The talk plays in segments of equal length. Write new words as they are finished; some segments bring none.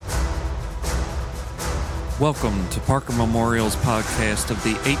Welcome to Parker Memorial's podcast of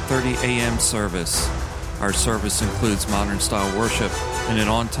the 8:30 a.m. service. Our service includes modern-style worship and an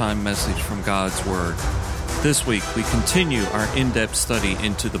on-time message from God's Word. This week, we continue our in-depth study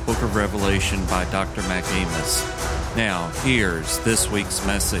into the book of Revelation by Dr. Mac Amos. Now, here's this week's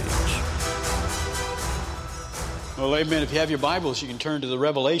message. Well, amen. If you have your Bibles, you can turn to the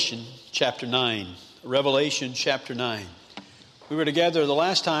Revelation chapter 9. Revelation chapter 9. We were together the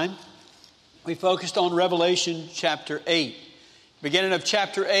last time. We focused on Revelation chapter 8. Beginning of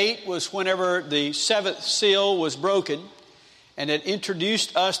chapter 8 was whenever the seventh seal was broken, and it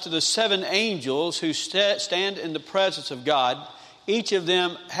introduced us to the seven angels who stand in the presence of God, each of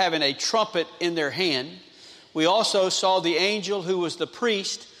them having a trumpet in their hand. We also saw the angel who was the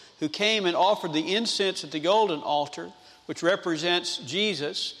priest who came and offered the incense at the golden altar, which represents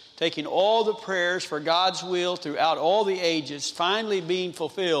Jesus, taking all the prayers for God's will throughout all the ages, finally being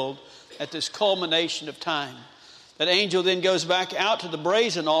fulfilled at this culmination of time. That angel then goes back out to the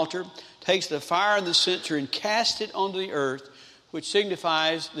brazen altar, takes the fire and the censer and casts it onto the earth, which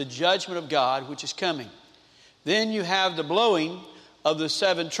signifies the judgment of God which is coming. Then you have the blowing of the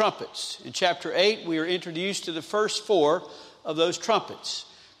seven trumpets. In chapter 8, we are introduced to the first four of those trumpets.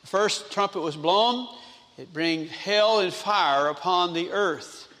 The first trumpet was blown. It brings hell and fire upon the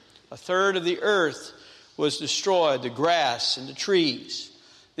earth. A third of the earth was destroyed, the grass and the trees.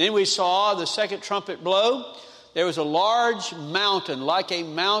 Then we saw the second trumpet blow. There was a large mountain, like a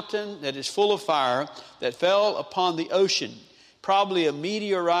mountain that is full of fire, that fell upon the ocean. Probably a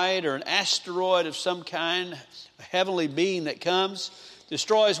meteorite or an asteroid of some kind, a heavenly being that comes,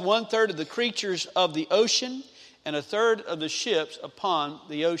 destroys 1/3 of the creatures of the ocean and 1/3 of the ships upon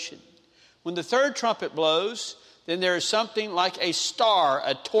the ocean. When the third trumpet blows, then there is something like a star,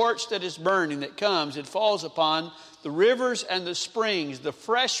 a torch that is burning that comes and falls upon the rivers and the springs, the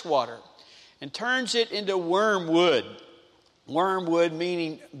fresh water, and turns it into wormwood. Wormwood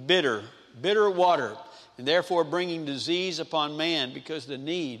meaning bitter water, and therefore bringing disease upon man because of the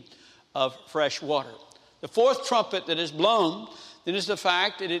need of fresh water. The fourth trumpet that is blown, then is the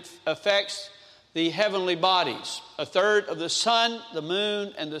fact that it affects the heavenly bodies. 1/3 of the sun, the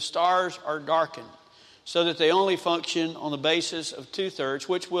moon, and the stars are darkened, so that they only function on the basis of 2/3,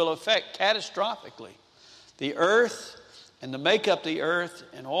 which will affect catastrophically the earth and the makeup of the earth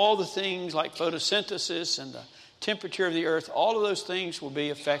and all the things like photosynthesis and the temperature of the earth. All of those things will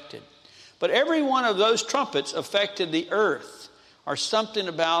be affected. But every one of those trumpets affected the earth, or something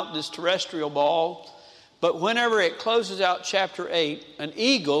about this terrestrial ball. But whenever it closes out chapter 8, an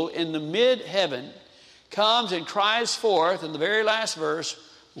eagle in the mid-heaven comes and cries forth in the very last verse,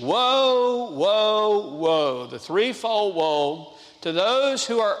 "Woe, woe, woe," the threefold woe, to those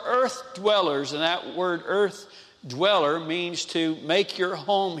who are earth dwellers. And that word earth dweller means to make your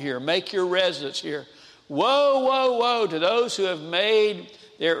home here, make your residence here. Woe, woe, woe to those who have made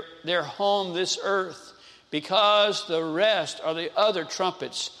their home this earth, because the rest or the other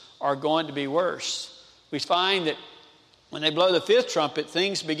trumpets are going to be worse. We find that when they blow the fifth trumpet,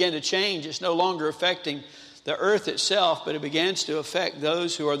 things begin to change. It's no longer affecting the earth itself, but it begins to affect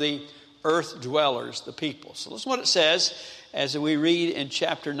those who are the earth dwellers, the people. So listen to what it says as we read in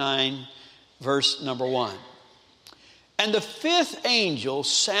chapter 9, verse number 1. "And the fifth angel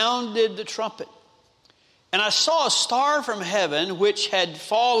sounded the trumpet, and I saw a star from heaven which had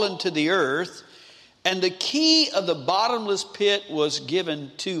fallen to the earth, and the key of the bottomless pit was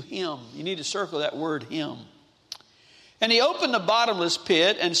given to him." You need to circle that word, him. "And he opened the bottomless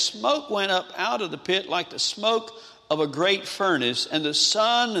pit, and smoke went up out of the pit like the smoke of a great furnace, and the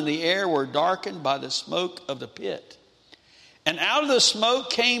sun and the air were darkened by the smoke of the pit. And out of the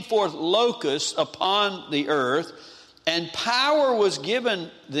smoke came forth locusts upon the earth, and power was given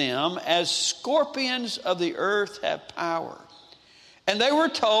them as scorpions of the earth have power. And they were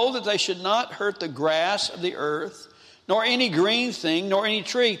told that they should not hurt the grass of the earth, nor any green thing, nor any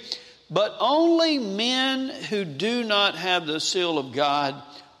tree, but only men who do not have the seal of God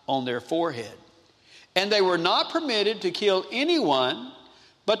on their forehead. And they were not permitted to kill anyone,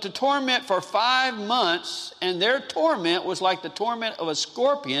 but to torment for 5 months, and their torment was like the torment of a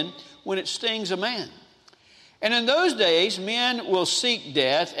scorpion when it stings a man. And in those days men will seek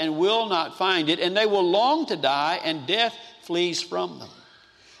death and will not find it, and they will long to die, and death flees from them.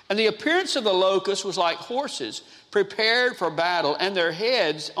 And the appearance of the locust was like horses prepared for battle, and their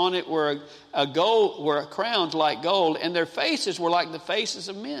heads on it were crowns like gold, and their faces were like the faces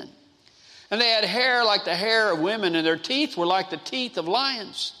of men. And they had hair like the hair of women, and their teeth were like the teeth of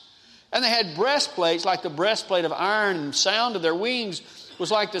lions. And they had breastplates like the breastplate of iron, and the sound of their wings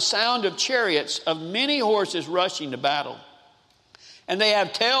was like the sound of chariots, of many horses rushing to battle. And they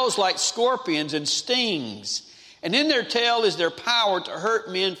have tails like scorpions and stings. And in their tail is their power to hurt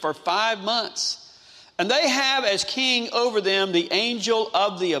men for 5 months. And they have as king over them the angel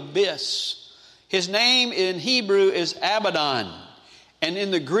of the abyss. His name in Hebrew is Abaddon. And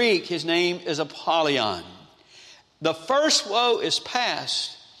in the Greek, his name is Apollyon. The first woe is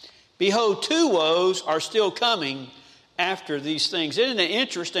past. Behold, 2 woes are still coming after these things. Isn't it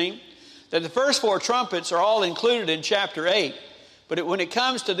interesting that the first 4 trumpets are all included in chapter 8? But when it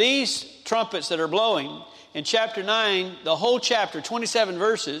comes to these trumpets that are blowing, in chapter 9, the whole chapter, 27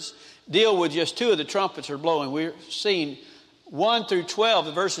 verses, deal with just 2 of the trumpets are blowing. We're seeing 1 through 12,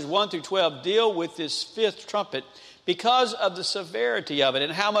 the verses 1 through 12 deal with this 5th trumpet because of the severity of it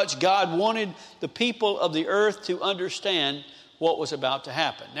and how much God wanted the people of the earth to understand what was about to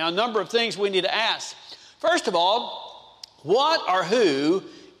happen. Now, a number of things we need to ask. First of all, what or who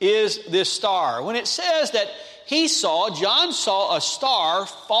is this star? When it says that John saw a star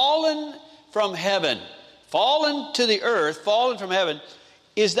fallen from heaven, fallen to the earth, fallen from heaven.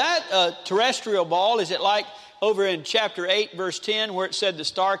 Is that a terrestrial ball? Is it like over in chapter 8, verse 10, where it said the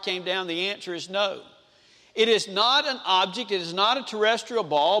star came down? The answer is no. It is not an object. It is not a terrestrial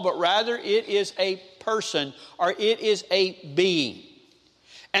ball, but rather it is a person, or it is a being.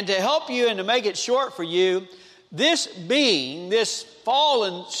 And to help you and to make it short for you, this being, this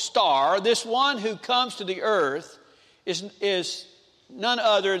fallen star, this one who comes to the earth, is none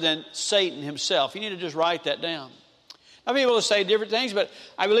other than Satan himself. You need to just write that down. I'll be able to say different things, but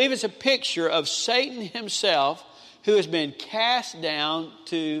I believe it's a picture of Satan himself who has been cast down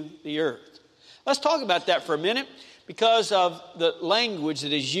to the earth. Let's talk about that for a minute because of the language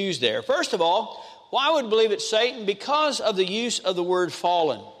that is used there. First of all, why would I believe it's Satan? Because of the use of the word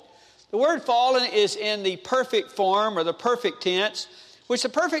fallen. The word fallen is in the perfect form or the perfect tense, which the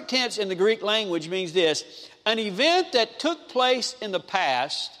perfect tense in the Greek language means this: an event that took place in the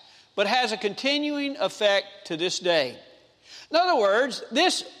past but has a continuing effect to this day. In other words,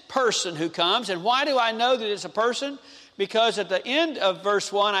 this person who comes, and why do I know that it's a person? Because at the end of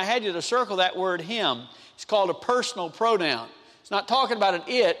verse 1, I had you to circle that word him. It's called a personal pronoun. It's not talking about an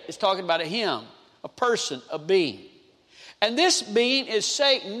it, it's talking about a him, a person, a being. And this being is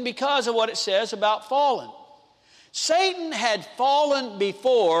Satan because of what it says about fallen. Satan had fallen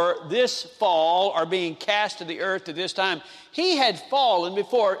before this fall or being cast to the earth at this time. He had fallen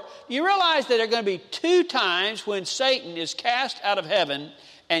before. You realize that there are going to be 2 times when Satan is cast out of heaven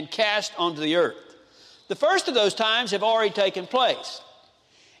and cast onto the earth. The first of those times have already taken place.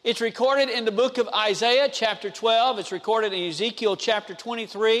 It's recorded in the book of Isaiah chapter 12. It's recorded in Ezekiel chapter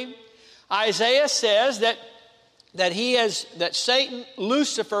 23. Isaiah says that Satan,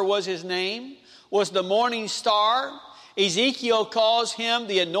 Lucifer was his name, was the morning star. Ezekiel calls him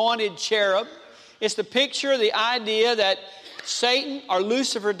the anointed cherub. It's the picture, the idea that Satan, or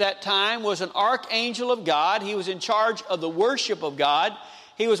Lucifer at that time, was an archangel of God. He was in charge of the worship of God.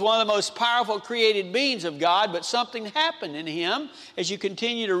 He was one of the most powerful created beings of God, but something happened in him. As you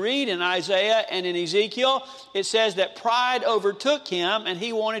continue to read in Isaiah and in Ezekiel, it says that pride overtook him and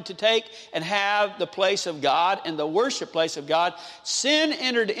he wanted to take and have the place of God and the worship place of God. Sin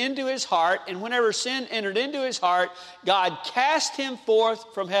entered into his heart, and whenever sin entered into his heart, God cast him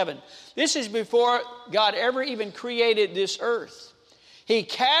forth from heaven. This is before God ever even created this earth. He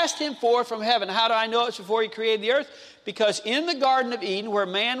cast him forth from heaven. How do I know it's before he created the earth? Because in the Garden of Eden, where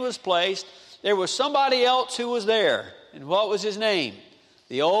man was placed, there was somebody else who was there. And what was his name?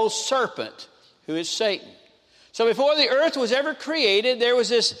 The old serpent, who is Satan. So before the earth was ever created, there was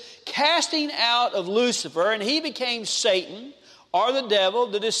this casting out of Lucifer, and he became Satan, or the devil,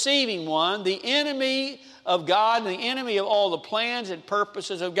 the deceiving one, the enemy of God, and the enemy of all the plans and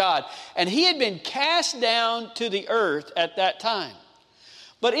purposes of God. And he had been cast down to the earth at that time.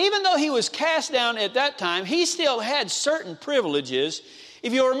 But even though he was cast down at that time, he still had certain privileges.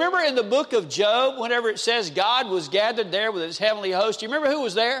 If you remember in the book of Job, whenever it says God was gathered there with his heavenly host, do you remember who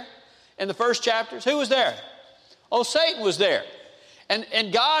was there in the first chapters? Who was there? Oh, Satan was there.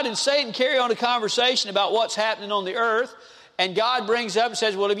 And God and Satan carry on a conversation about what's happening on the earth. And God brings up and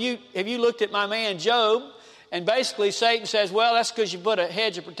says, well, have you looked at my man Job? And basically Satan says, well, that's because you put a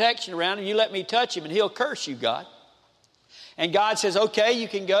hedge of protection around him. You let me touch him and he'll curse you, God. And God says, okay, you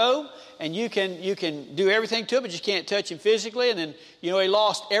can go and you can do everything to him, but you can't touch him physically. And then, he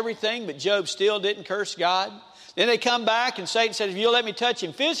lost everything, but Job still didn't curse God. Then they come back and Satan says, if you'll let me touch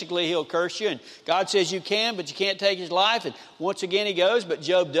him physically, he'll curse you. And God says you can, but you can't take his life. And once again he goes, but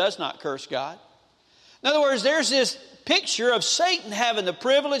Job does not curse God. In other words, there's this picture of Satan having the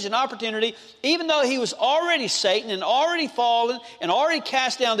privilege and opportunity, even though he was already Satan and already fallen and already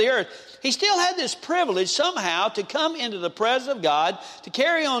cast down to the earth, he still had this privilege somehow to come into the presence of God, to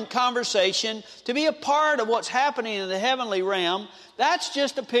carry on conversation, to be a part of what's happening in the heavenly realm. That's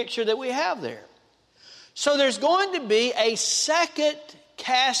just a picture that we have there. So there's going to be a second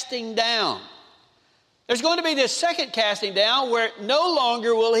casting down. There's going to be this second casting down where no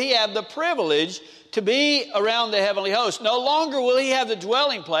longer will he have the privilege to be around the heavenly host. No longer will he have the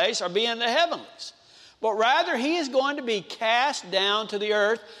dwelling place or be in the heavenlies. But rather he is going to be cast down to the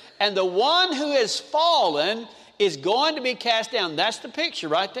earth, and the one who has fallen is going to be cast down. That's the picture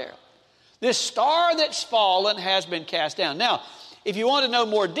right there. This star that's fallen has been cast down. Now, if you want to know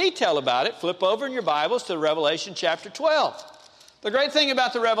more detail about it, flip over in your Bibles to Revelation chapter 12. The great thing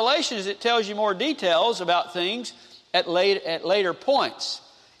about the Revelation is it tells you more details about things at later points.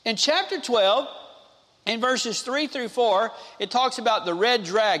 In chapter 12, in verses 3 through 4, it talks about the red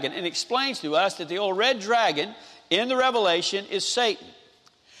dragon and explains to us that the old red dragon in the Revelation is Satan.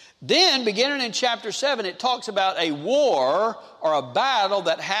 Then, beginning in chapter 7, it talks about a war or a battle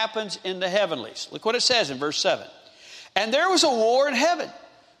that happens in the heavenlies. Look what it says in verse 7. And there was a war in heaven.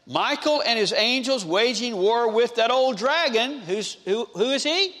 Michael and his angels waging war with that old dragon. Who is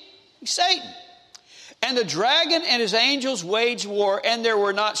he? He's Satan. And the dragon and his angels waged war, and they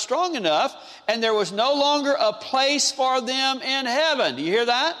were not strong enough, and there was no longer a place for them in heaven. Do you hear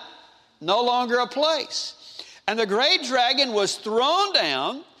that? No longer a place. And the great dragon was thrown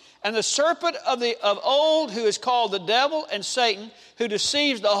down, and the serpent of old, who is called the devil and Satan, who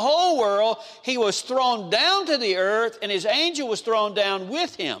deceives the whole world, he was thrown down to the earth, and his angel was thrown down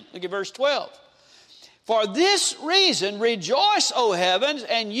with him. Look at verse 12. For this reason, rejoice, O heavens,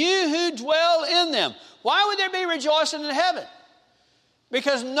 and you who dwell in them. Why would there be rejoicing in heaven?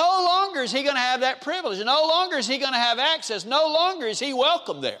 Because no longer is he going to have that privilege. No longer is he going to have access. No longer is he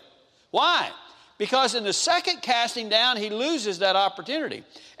welcome there. Why? Because in the second casting down, he loses that opportunity.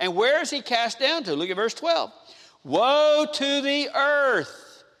 And where is he cast down to? Look at verse 12. Woe to the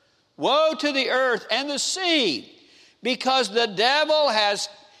earth! Woe to the earth and the sea, because the devil has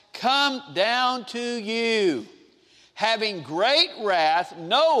come down to you, having great wrath,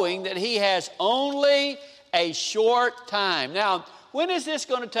 knowing that he has only a short time. Now, when is this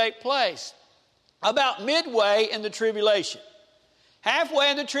going to take place? About midway in the tribulation. Halfway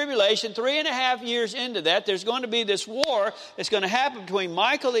in the tribulation, 3.5 years into that, there's going to be this war that's going to happen between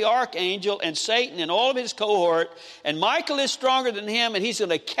Michael the archangel and Satan and all of his cohort. And Michael is stronger than him, and he's going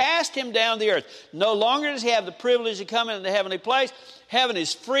to cast him down the earth. No longer does he have the privilege of coming in the heavenly place. Heaven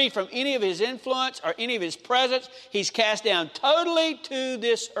is free from any of his influence or any of his presence. He's cast down totally to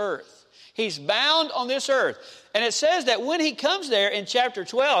this earth. He's bound on this earth. And it says that when he comes there in chapter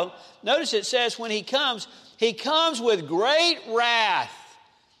 12, notice it says when he comes with great wrath.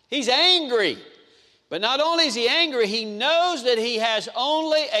 He's angry. But not only is he angry, he knows that he has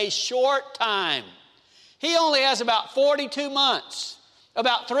only a short time. He only has about 42 months.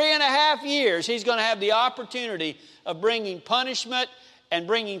 About 3.5 years, he's going to have the opportunity of bringing punishment and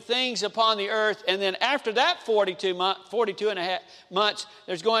bringing things upon the earth. And then after that 42 and a half months,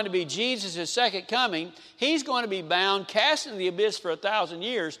 there's going to be Jesus' second coming. He's going to be bound, cast into the abyss for 1,000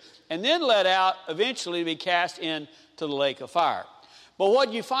 years, and then let out eventually to be cast into the lake of fire. But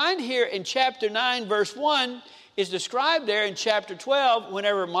what you find here in chapter 9, verse 1, is described there in chapter 12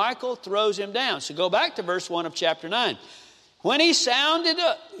 whenever Michael throws him down. So go back to verse 1 of chapter 9. When he sounded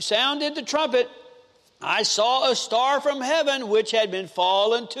the trumpet, I saw a star from heaven which had been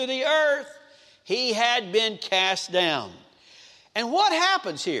fallen to the earth. He had been cast down. And what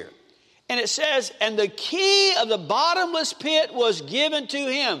happens here? And it says, and the key of the bottomless pit was given to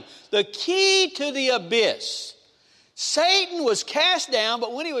him. The key to the abyss. Satan was cast down,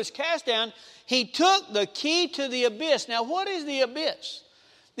 but when he was cast down, he took the key to the abyss. Now, what is the abyss?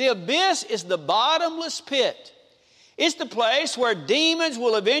 The abyss is the bottomless pit. It's the place where demons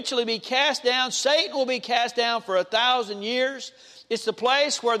will eventually be cast down. Satan will be cast down for 1,000 years. It's the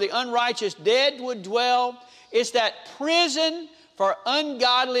place where the unrighteous dead would dwell. It's that prison for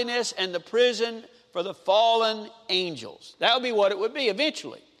ungodliness and the prison for the fallen angels. That would be what it would be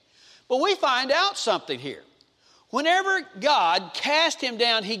eventually. But we find out something here. Whenever God cast him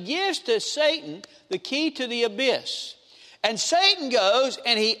down, he gives to Satan the key to the abyss. And Satan goes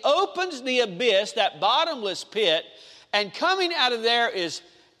and he opens the abyss, that bottomless pit, and coming out of there is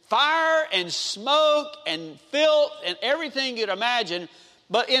fire and smoke and filth and everything you'd imagine.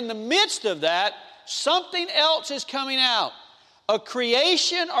 But in the midst of that, something else is coming out. A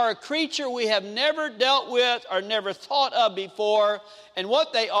creation or a creature we have never dealt with or never thought of before. And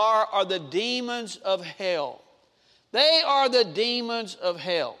what they are the demons of hell. They are the demons of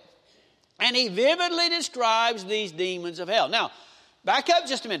hell. And he vividly describes these demons of hell. Now, back up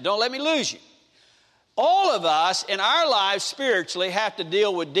just a minute. Don't let me lose you. All of us in our lives spiritually have to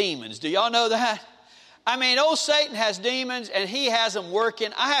deal with demons. Do y'all know that? I mean, old Satan has demons and he has them working.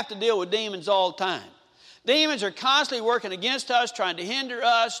 I have to deal with demons all the time. Demons are constantly working against us, trying to hinder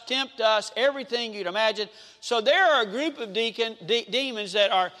us, tempt us, everything you'd imagine. So there are a group of demons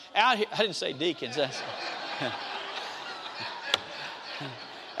that are out here. I didn't say deacons.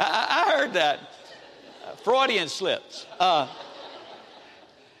 I heard that. Freudian slips. There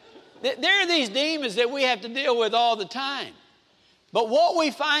are these demons that we have to deal with all the time. But what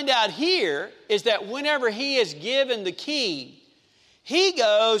we find out here is that whenever he is given the key, he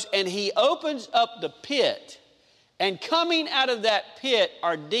goes and he opens up the pit. And coming out of that pit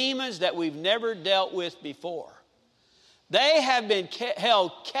are demons that we've never dealt with before. They have been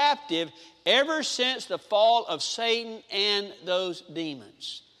held captive ever since the fall of Satan and those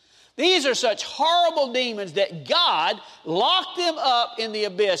demons. These are such horrible demons that God locked them up in the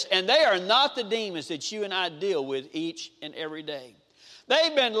abyss, and they are not the demons that you and I deal with each and every day.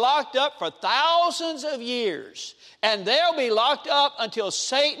 They've been locked up for thousands of years, and they'll be locked up until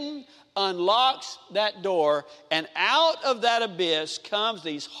Satan unlocks that door, and out of that abyss comes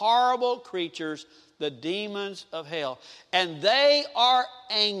these horrible creatures, the demons of hell. And they are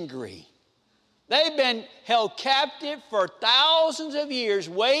angry. They've been held captive for thousands of years,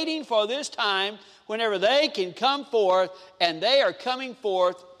 waiting for this time whenever they can come forth, and they are coming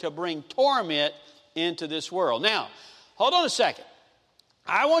forth to bring torment into this world. Now, hold on a second.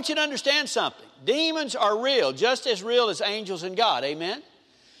 I want you to understand something. Demons are real, just as real as angels and God. Amen?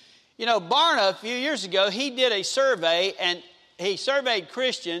 You know, Barna, a few years ago, he did a survey, and he surveyed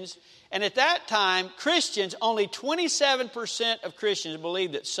Christians. And at that time, Christians, only 27% of Christians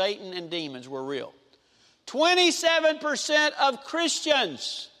believed that Satan and demons were real. 27% of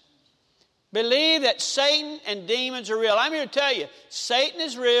Christians believe that Satan and demons are real. I'm here to tell you, Satan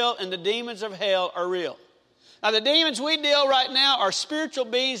is real and the demons of hell are real. Now, the demons we deal right now are spiritual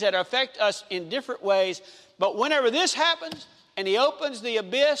beings that affect us in different ways. But whenever this happens and he opens the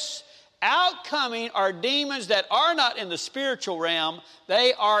abyss, out coming are demons that are not in the spiritual realm.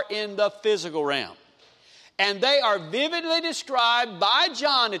 They are in the physical realm. And they are vividly described by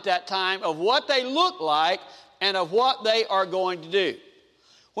John at that time of what they look like and of what they are going to do.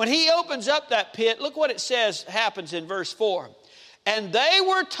 When he opens up that pit, look what it says happens in verse 4. And they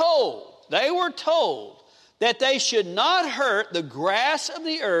were told that they should not hurt the grass of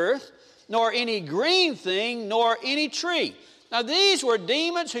the earth, nor any green thing, nor any tree. Now, these were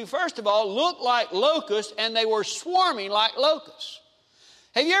demons who, first of all, looked like locusts, and they were swarming like locusts.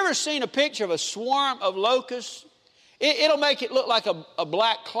 Have you ever seen a picture of a swarm of locusts? It'll make it look like a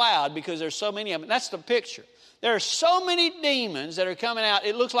black cloud because there's so many of them. That's the picture. There are so many demons that are coming out,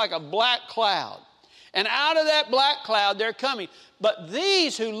 it looks like a black cloud. And out of that black cloud, they're coming. But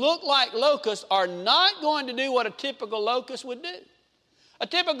these who look like locusts are not going to do what a typical locust would do. A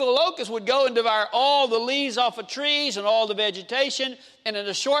typical locust would go and devour all the leaves off of trees and all the vegetation, and in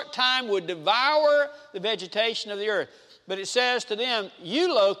a short time would devour the vegetation of the earth. But it says to them,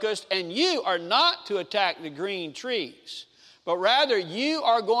 you locust, and you are not to attack the green trees, but rather you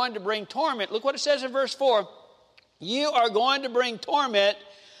are going to bring torment. Look what it says in verse 4. You are going to bring torment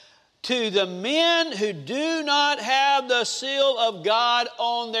to the men who do not have the seal of God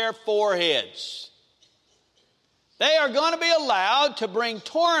on their foreheads. They are going to be allowed to bring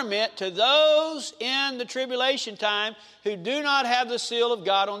torment to those in the tribulation time who do not have the seal of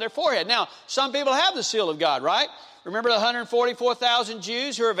God on their forehead. Now, some people have the seal of God, right? Remember the 144,000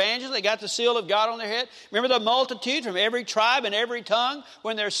 Jews who are evangelists? They got the seal of God on their head. Remember the multitude from every tribe and every tongue?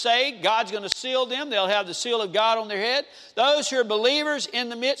 When they're saved, God's going to seal them. They'll have the seal of God on their head. Those who are believers in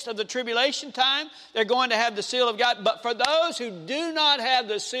the midst of the tribulation time, they're going to have the seal of God. But for those who do not have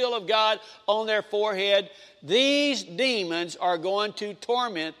the seal of God on their forehead, these demons are going to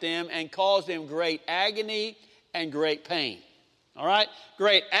torment them and cause them great agony and great pain. All right?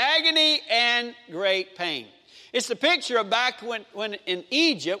 Great agony and great pain. It's the picture of back when in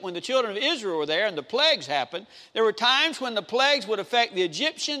Egypt, when the children of Israel were there and the plagues happened, there were times when the plagues would affect the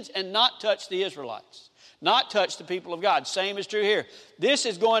Egyptians and not touch the Israelites, not touch the people of God. Same is true here. This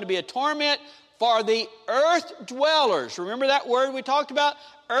is going to be a torment for the earth dwellers. Remember that word we talked about?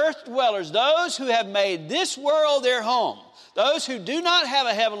 Earth dwellers, those who have made this world their home, those who do not have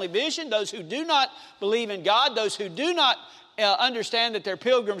a heavenly vision, those who do not believe in God, those who do not understand that they're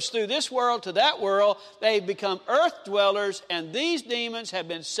pilgrims through this world to that world. They've become earth dwellers, and these demons have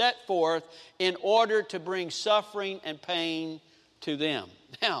been set forth in order to bring suffering and pain to them.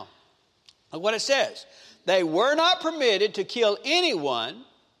 Now, Look what it says. They were not permitted to kill anyone,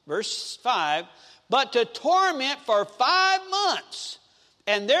 verse 5, but to torment for 5 months.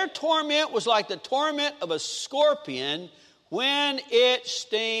 And their torment was like the torment of a scorpion when it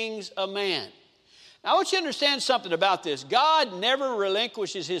stings a man. Now, I want you to understand something about this. God never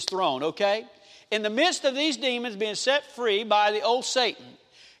relinquishes his throne, okay? In the midst of these demons being set free by the old Satan,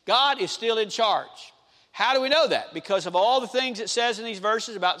 God is still in charge. How do we know that? Because of all the things it says in these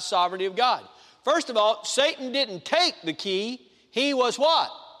verses about the sovereignty of God. First of all, Satan didn't take the key. He was what?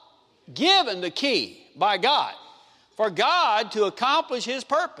 Given the key by God. For God to accomplish his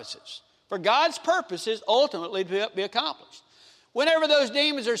purposes. For God's purposes ultimately to be accomplished. Whenever those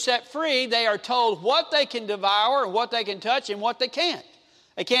demons are set free, they are told what they can devour and what they can touch and what they can't.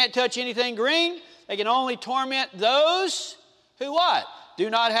 They can't touch anything green. They can only torment those who what? Do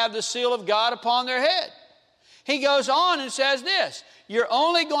not have the seal of God upon their head. He goes on and says this, you're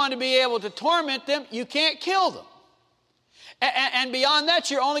only going to be able to torment them, you can't kill them. And beyond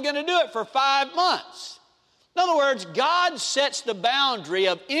that, you're only going to do it for 5 months. In other words, God sets the boundary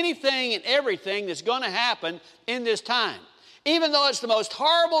of anything and everything that's going to happen in this time. Even though it's the most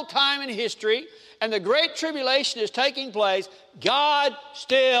horrible time in history and the great tribulation is taking place, God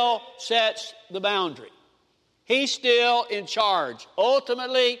still sets the boundary. He's still in charge,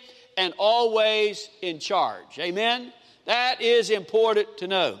 ultimately and always in charge. Amen? That is important to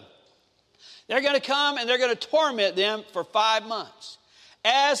know. They're going to come and they're going to torment them for 5 months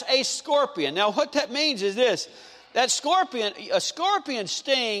as a scorpion. Now, what that means is this, that a scorpion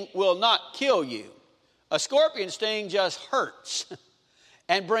sting will not kill you. A scorpion sting just hurts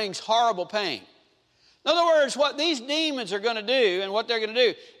and brings horrible pain. In other words, what these demons are going to do and what they're going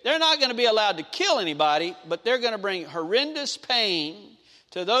to do, they're not going to be allowed to kill anybody, but they're going to bring horrendous pain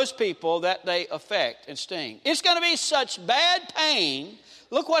to those people that they affect and sting. It's going to be such bad pain.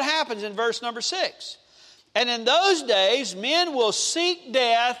 Look what happens in verse number 6. And in those days, men will seek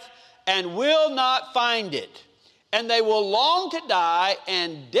death and will not find it. And they will long to die,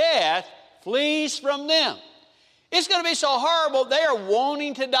 and death flees from them. It's going to be so horrible, they are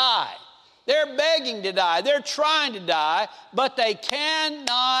wanting to die. They're begging to die. They're trying to die, but they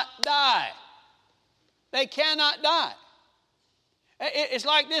cannot die. They cannot die. It's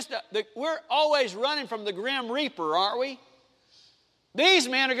like this. We're always running from the Grim Reaper, aren't we? These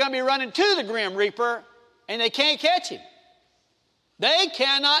men are going to be running to the Grim Reaper, and they can't catch him. They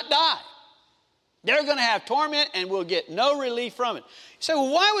cannot die. They're going to have torment and will get no relief from it. So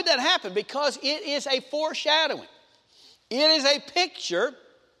why would that happen? Because it is a foreshadowing. It is a picture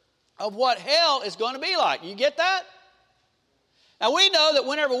of what hell is going to be like. You get that? Now we know that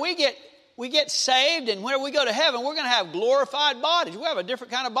whenever we get saved and whenever we go to heaven, we're going to have glorified bodies. We have a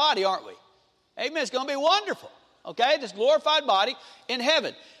different kind of body, aren't we? Amen. It's going to be wonderful. Okay? This glorified body in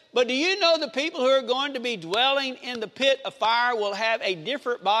heaven. But do you know the people who are going to be dwelling in the pit of fire will have a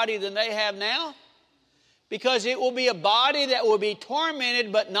different body than they have now? Because it will be a body that will be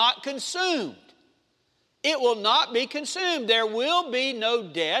tormented but not consumed. It will not be consumed. There will be no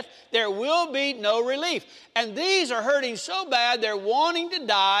death. There will be no relief. And these are hurting so bad they're wanting to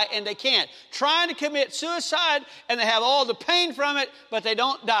die and they can't. Trying to commit suicide and they have all the pain from it, but they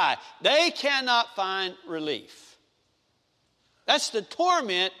don't die. They cannot find relief. That's the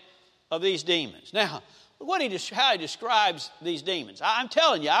torment of these demons. Now, look how he describes these demons. I'm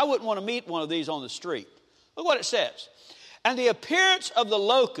telling you, I wouldn't want to meet one of these on the street. Look what it says. And the appearance of the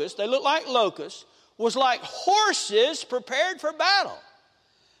locusts, they look like locusts, was like horses prepared for battle.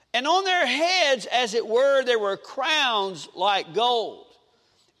 And on their heads, as it were, there were crowns like gold.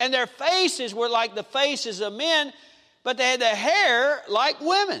 And their faces were like the faces of men, but they had the hair like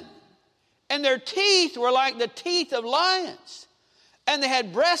women. And their teeth were like the teeth of lions. And they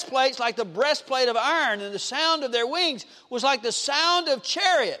had breastplates like the breastplate of iron. And the sound of their wings was like the sound of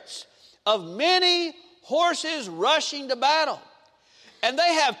chariots, of many horses rushing to battle. And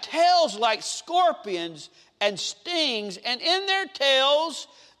they have tails like scorpions and stings, and in their tails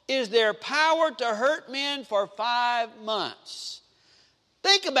is their power to hurt men for 5 months.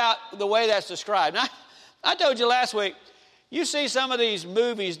 Think about the way that's described. Now, I told you last week, you see some of these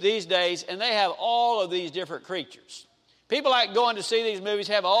movies these days, and they have all of these different creatures. People like going to see these movies,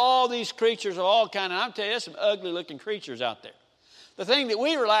 have all these creatures of all kinds, and I'm telling you, there's some ugly-looking creatures out there. The thing that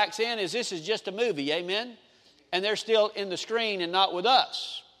we relax in is this is just a movie, amen? And they're still in the screen and not with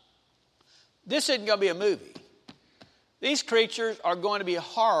us. This isn't going to be a movie. These creatures are going to be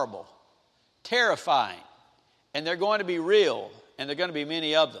horrible, terrifying, and they're going to be real, and there are going to be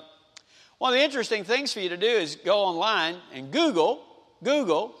many of them. One of the interesting things for you to do is go online and Google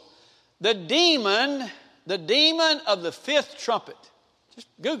the demon of the fifth trumpet. Just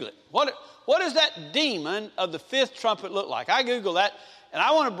Google it. What does that demon of the fifth trumpet look like? I Google that, and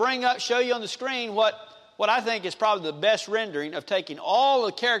I want to show you on the screen what I think is probably the best rendering of taking all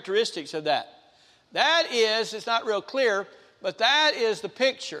the characteristics of that. That is, it's not real clear, but that is the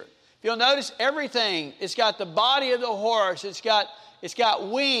picture. If you'll notice everything, it's got the body of the horse, it's got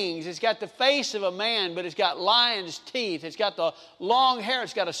wings, it's got the face of a man, but it's got lion's teeth, it's got the long hair,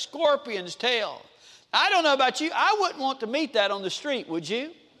 it's got a scorpion's tail. I don't know about you, I wouldn't want to meet that on the street, would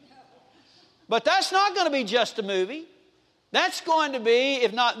you? But that's not going to be just a movie. That's going to be,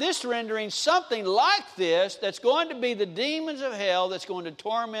 if not this rendering, something like this, that's going to be the demons of hell that's going to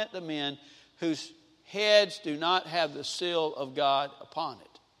torment the men whose heads do not have the seal of God upon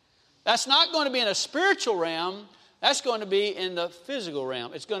it. That's not going to be in a spiritual realm. That's going to be in the physical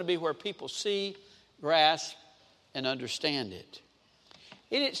realm. It's going to be where people see, grasp, and understand it.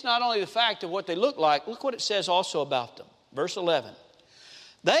 And it's not only the fact of what they look like. Look what it says also about them. Verse 11.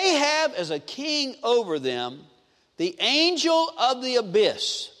 They have as a king over them the angel of the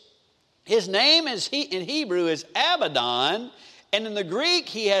abyss. His name in Hebrew is Abaddon, and in the Greek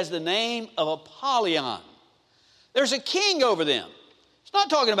he has the name of Apollyon. There's a king over them. It's not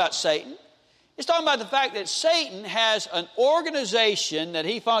talking about Satan. It's talking about the fact that Satan has an organization that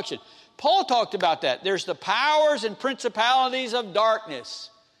he functions. Paul talked about that. There's the powers and principalities of darkness.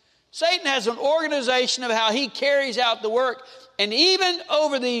 Satan has an organization of how he carries out the work. And even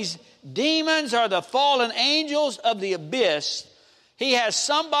over these demons or the fallen angels of the abyss, he has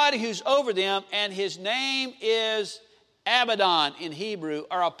somebody who's over them, and his name is Abaddon in Hebrew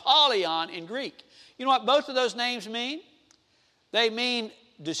or Apollyon in Greek. You know what both of those names mean? They mean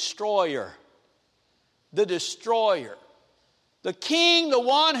destroyer. The destroyer. The king, the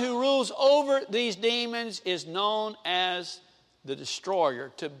one who rules over these demons, is known as the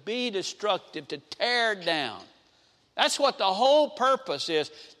destroyer. To be destructive, to tear down. That's what the whole purpose is.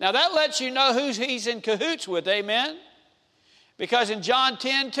 Now that lets you know who he's in cahoots with, amen? Because in John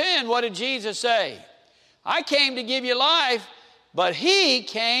 10:10, what did Jesus say? I came to give you life, but he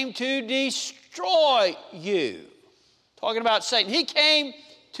came to destroy you. Talking about Satan. He came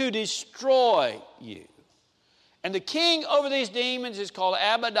to destroy you. And the king over these demons is called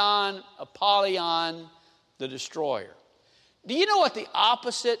Abaddon, Apollyon, the destroyer. Do you know what the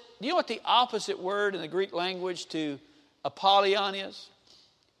opposite word in the Greek language to Apollyon is?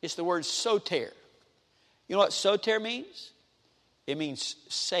 It's the word soter. You know what soter means? It means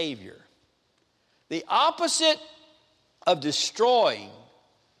savior. The opposite of destroying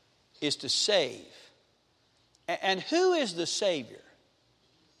is to save. And who is the Savior?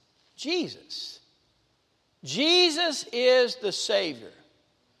 Jesus. Jesus is the Savior.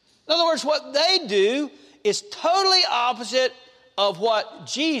 In other words, what they do is totally opposite of what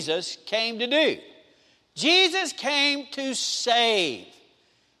Jesus came to do. Jesus came to save.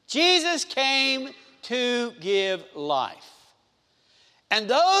 Jesus came to give life. And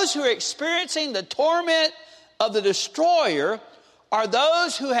those who are experiencing the torment of the destroyer are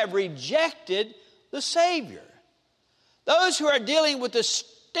those who have rejected the Savior. Those who are dealing with the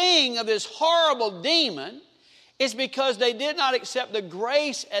sting of this horrible demon is because they did not accept the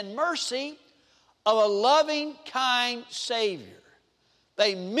grace and mercy of a loving, kind Savior.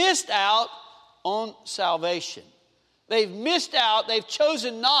 They missed out on salvation. They've missed out. They've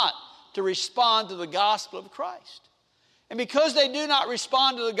chosen not to respond to the gospel of Christ. And because they do not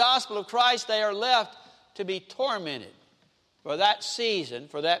respond to the gospel of Christ, they are left to be tormented for that season,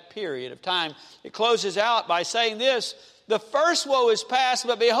 for that period of time. It closes out by saying this: the first woe is past,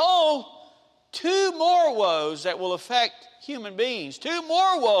 but behold, two more woes that will affect human beings. Two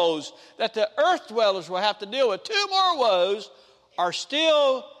more woes that the earth dwellers will have to deal with. Two more woes are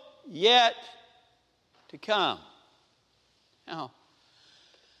still yet to come. Now,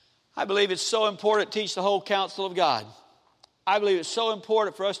 I believe it's so important to teach the whole counsel of God. I believe it's so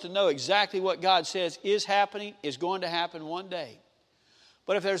important for us to know exactly what God says is happening, is going to happen one day.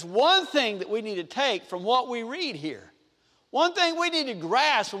 But if there's one thing that we need to take from what we read here, one thing we need to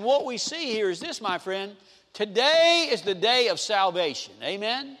grasp from what we see here is this, my friend. Today is the day of salvation.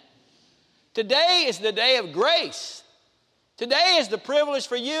 Amen? Today is the day of grace. Today is the privilege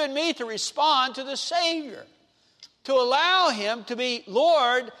for you and me to respond to the Savior, to allow Him to be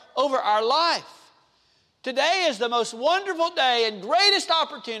Lord over our life. Today is the most wonderful day and greatest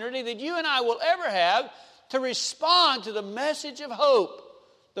opportunity that you and I will ever have to respond to the message of hope,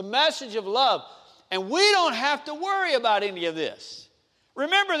 the message of love. And we don't have to worry about any of this.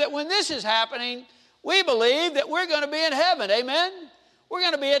 Remember that when this is happening, we believe that we're going to be in heaven. Amen? We're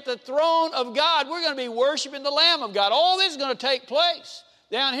going to be at the throne of God. We're going to be worshiping the Lamb of God. All this is going to take place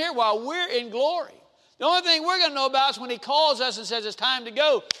down here while we're in glory. The only thing we're going to know about is when He calls us and says it's time to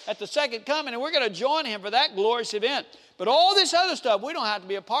go at the second coming, and we're going to join Him for that glorious event. But all this other stuff we don't have to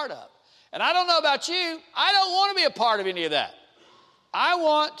be a part of. And I don't know about you, I don't want to be a part of any of that. I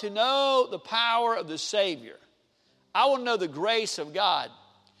want to know the power of the Savior. I want to know the grace of God.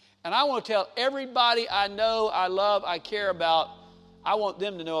 And I want to tell everybody I know, I love, I care about, I want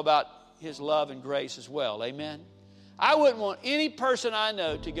them to know about His love and grace as well. Amen? I wouldn't want any person I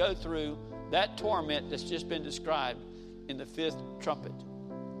know to go through that torment that's just been described in the fifth trumpet.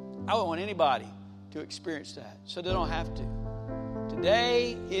 I wouldn't want anybody to experience that, so they don't have to.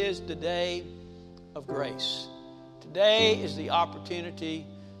 Today is the day of grace. Today is the opportunity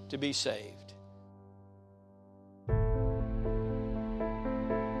to be saved.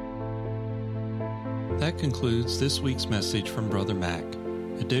 That concludes this week's message from Brother Mac.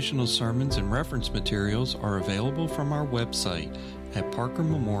 Additional sermons and reference materials are available from our website at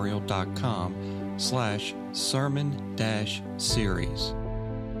parkermemorial.com/sermon-series.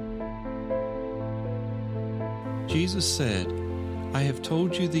 Jesus said, "I have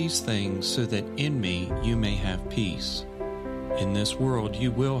told you these things so that in me you may have peace. In this world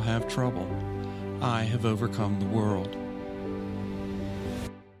you will have trouble. I have overcome the world."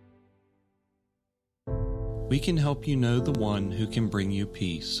 We can help you know the one who can bring you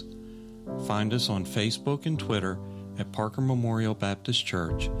peace. Find us on Facebook and Twitter at Parker Memorial Baptist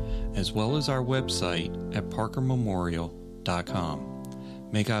Church, as well as our website at parkermemorial.com.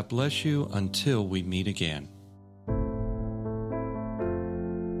 May God bless you until we meet again.